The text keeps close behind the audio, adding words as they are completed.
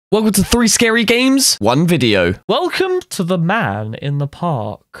Welcome to 3 Scary Games, 1 video. Welcome to the man in the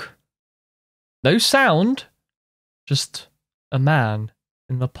park. No sound, just a man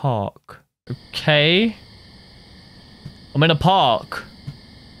in the park. Okay. I'm in a park.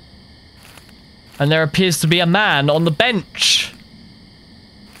 And there appears to be a man on the bench.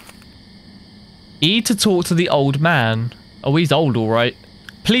 E to talk to the old man. Oh, he's old, alright.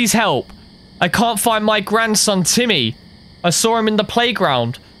 Please help. I can't find my grandson, Timmy. I saw him in the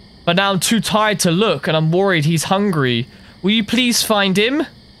playground. But now I'm too tired to look and I'm worried he's hungry. Will you please find him?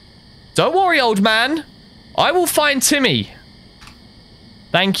 Don't worry, old man. I will find Timmy.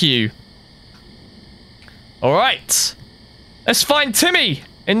 Thank you. Alright. Let's find Timmy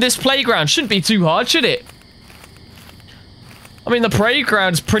in this playground. Shouldn't be too hard, should it? I mean, the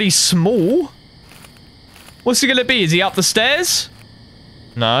playground's pretty small. What's he gonna be? Is he up the stairs?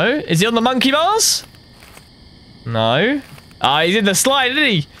 No. Is he on the monkey bars? No. Ah, he's in the slide, isn't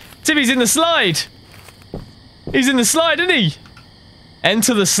he? Timmy's in the slide. He's in the slide, isn't he?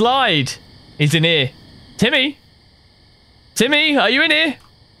 Enter the slide. He's in here. Timmy? Timmy, are you in here?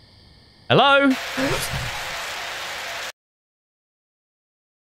 Hello?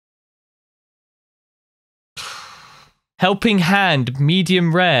 Helping hand,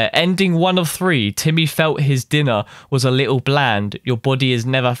 medium rare, ending 1 of 3. Timmy felt his dinner was a little bland. Your body is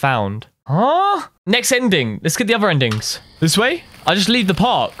never found. Huh? Next ending. Let's get the other endings. This way? I just leave the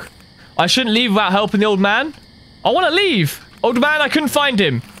park. I shouldn't leave without helping the old man. I want to leave. Old man, I couldn't find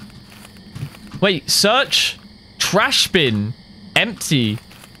him. Wait, search. Trash bin. Empty.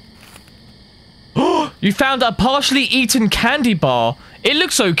 You found a partially eaten candy bar. It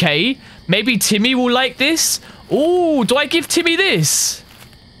looks okay. Maybe Timmy will like this. Ooh, do I give Timmy this?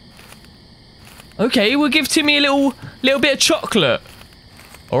 Okay, we'll give Timmy a little bit of chocolate.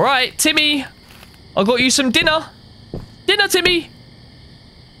 Alright, Timmy. I got you some dinner. Dinner, Timmy.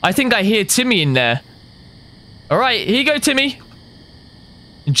 I think I hear Timmy in there. Alright, here you go, Timmy.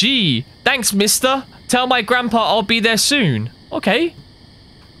 Gee, thanks, mister. Tell my grandpa I'll be there soon. Okay.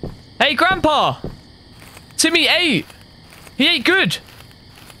 Hey, grandpa. Timmy ate. He ate good.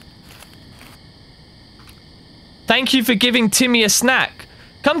 Thank you for giving Timmy a snack.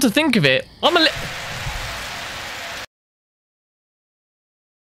 Come to think of it, I'm a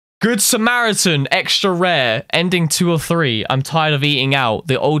Good Samaritan, extra rare, ending 2 of 3. I'm tired of eating out.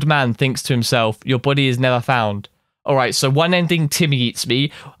 The old man thinks to himself, your body is never found. Alright, so one ending, Timmy eats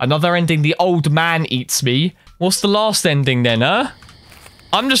me. Another ending, the old man eats me. What's the last ending then, huh?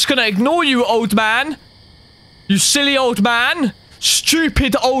 I'm just gonna ignore you, old man. You silly old man.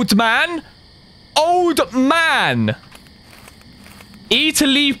 Stupid old man. Old man. E to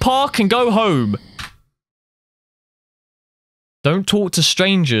leave park and go home. Don't talk to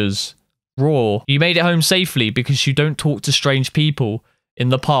strangers. Raw. You made it home safely because you don't talk to strange people in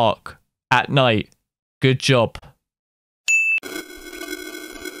the park at night. Good job.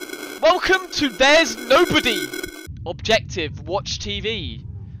 Welcome to There's Nobody. Objective, watch TV.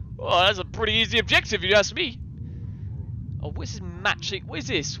 Oh, that's a pretty easy objective if you ask me. Oh, what's this matching? What is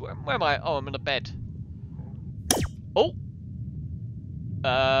this? Where am I? Oh, I'm in a bed. Oh.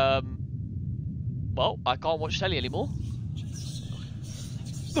 Well, I can't watch telly anymore.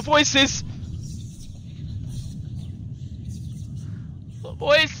 The voices! The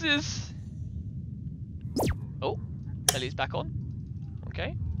voices! Oh, telly's back on.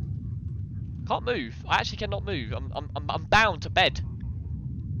 Okay. Can't move. I actually cannot move. I'm bound to bed.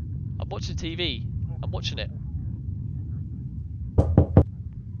 I'm watching TV. I'm watching it.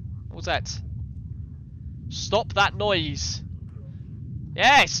 What was that? Stop that noise!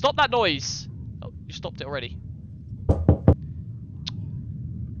 Yeah, stop that noise! Oh, you stopped it already.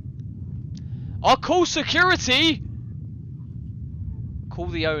 I'll call security! Call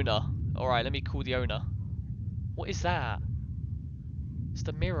the owner. Alright, let me call the owner. What is that? It's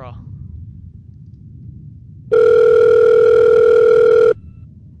the mirror.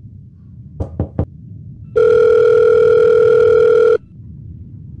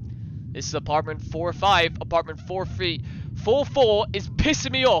 This is apartment 405. Apartment 44 is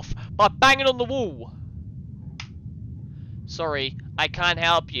pissing me off by banging on the wall. Sorry, I can't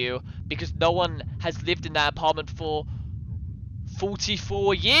help you because no one has lived in that apartment for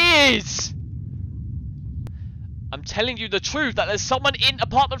 44 years. I'm telling you the truth that there's someone in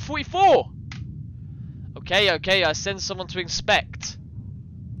apartment 44. Okay, I send someone to inspect.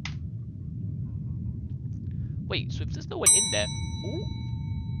 Wait, so if there's no one in there... Ooh.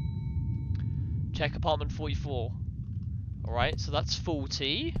 Check apartment 44. Alright, so that's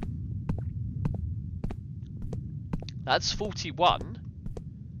 40. That's 41.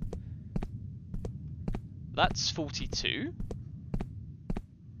 That's 42.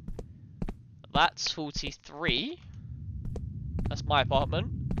 That's 43. That's my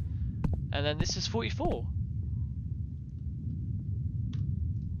apartment. And then this is 44.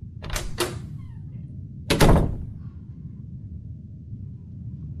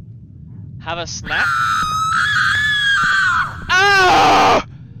 Have a snack. Ah!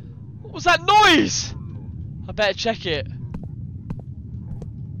 What was that noise? I better check it.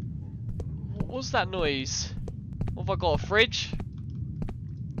 What was that noise? What have I got? A fridge?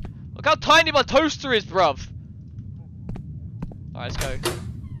 Look how tiny my toaster is, bruv. Alright, let's go.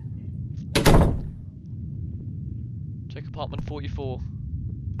 Check apartment 44.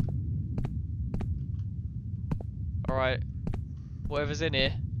 Alright. Whatever's in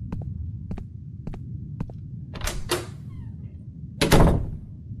here.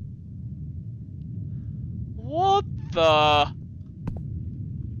 What the?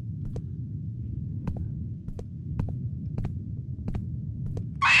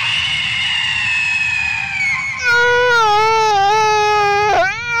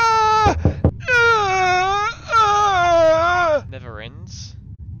 Never ends.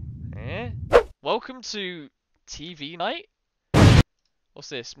 Eh? Welcome to TV night? What's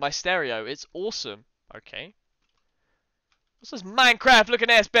this? My stereo. It's awesome. Okay. What's this Minecraft looking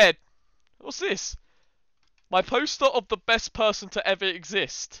ass bed? What's this? My poster of the best person to ever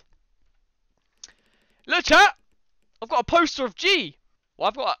exist. Look, chat! I've got a poster of G. Well,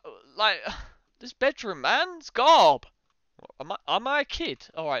 I've got, like, this bedroom, man. It's garb. Am I a kid?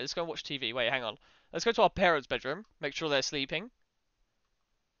 Alright, let's go and watch TV. Wait, hang on. Let's go to our parents' bedroom. Make sure they're sleeping.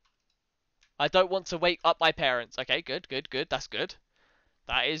 I don't want to wake up my parents. Okay, good, good, good. That's good.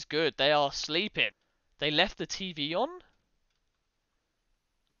 That is good. They are sleeping. They left the TV on?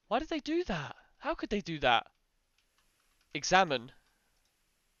 Why did they do that? How could they do that? Examine.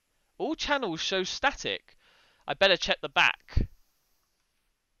 All channels show static. I better check the back.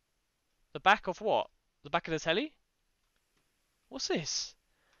 The back of what? The back of the telly? What's this?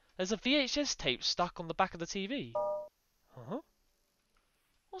 There's a VHS tape stuck on the back of the TV. Huh?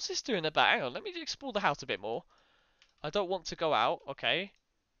 What's this doing in the back? Hang on, let me explore the house a bit more. I don't want to go out, okay.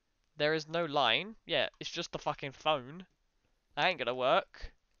 There is no line. Yeah, it's just the fucking phone. That ain't gonna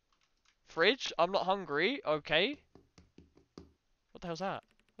work. Fridge, I'm not hungry, okay. What the hell's that?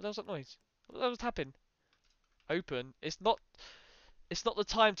 What the hell's that noise? What the hell's happening? Open. It's not the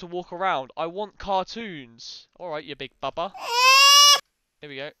time to walk around. I want cartoons. Alright, you big bubba. Here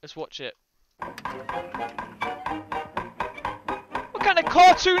we go. Let's watch it. What kind of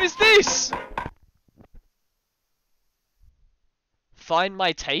cartoon is this? Find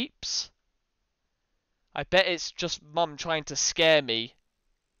my tapes? I bet it's just Mum trying to scare me.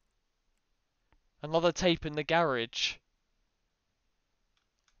 Another tape in the garage.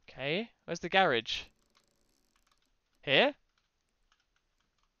 Okay, where's the garage? Here?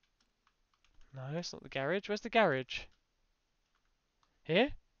 No, it's not the garage. Where's the garage? Here?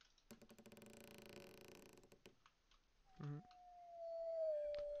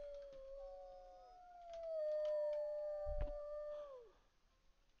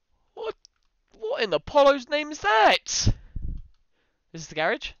 What in the Apollo's name is that? This is the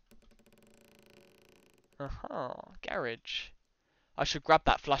garage? Garage. I should grab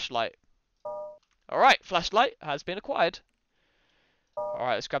that flashlight. Alright, flashlight has been acquired.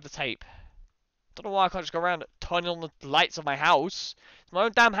 Alright, let's grab the tape. Don't know why I can't just go around turning on the lights of my house. It's my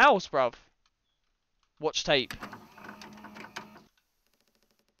own damn house, bruv. Watch tape.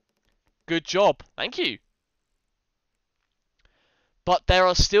 Good job. Thank you. But there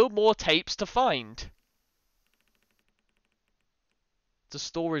are still more tapes to find. The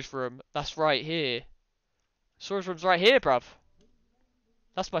storage room. That's right here. Storage room's right here, bruv.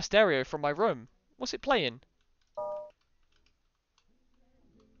 That's my stereo from my room. What's it playing?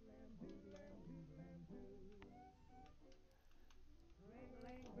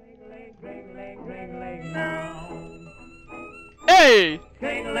 Hey!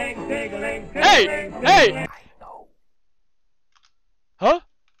 Hey! Hey! Huh?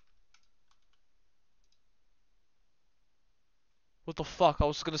 What the fuck? I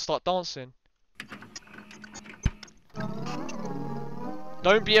was gonna start dancing.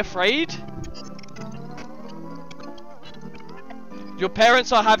 Don't be afraid. Your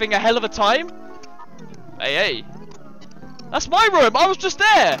parents are having a hell of a time. Hey, hey. That's my room. I was just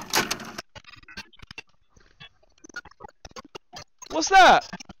there. What's that?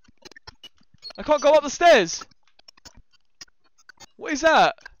 I can't go up the stairs. What is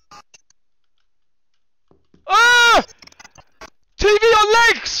that? Ah! TV on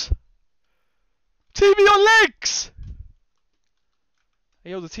legs! TV on legs!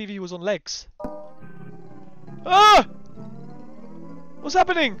 Hey, yo, the TV was on legs. Ah! What's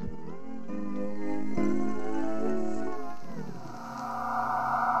happening?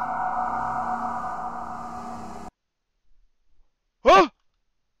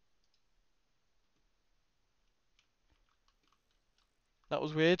 That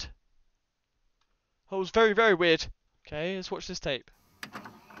was weird. That was very, very weird. Okay, let's watch this tape.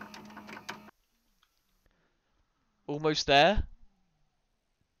 Almost there.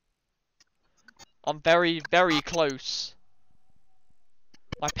 I'm very, very close.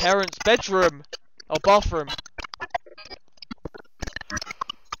 My parents' bedroom. Oh, bathroom.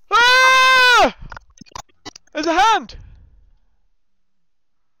 Ah! There's a hand!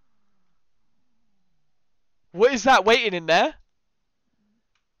 What is that waiting in there?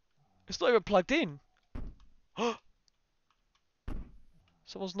 It's not even plugged in.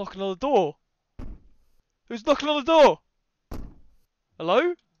 Someone's knocking on the door. Who's knocking on the door?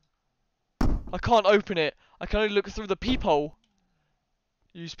 Hello? I can't open it. I can only look through the peephole.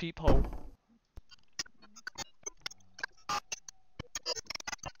 Use peephole.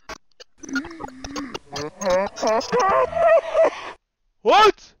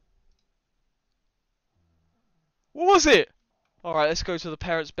 What? What was it? Alright, let's go to the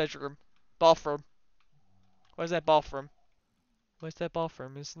parents' bedroom. Bathroom. Where's their bathroom? Where's their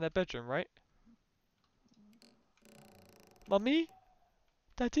bathroom? It's in their bedroom, right? Mummy?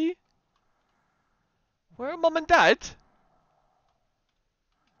 Daddy? Where are Mum and Dad?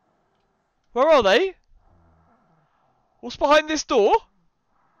 Where are they? What's behind this door?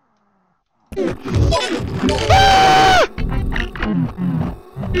 Ah!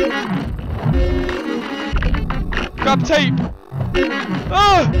 Grab tape!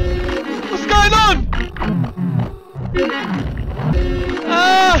 Ah! What's going on?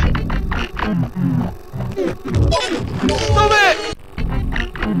 Ah! Stop it!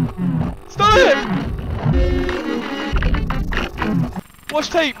 Stop it! Watch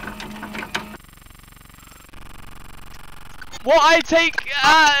tape. What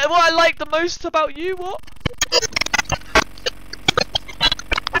I like the most about you, what?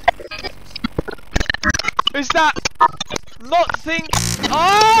 Is that not think?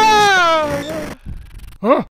 Ah! Huh?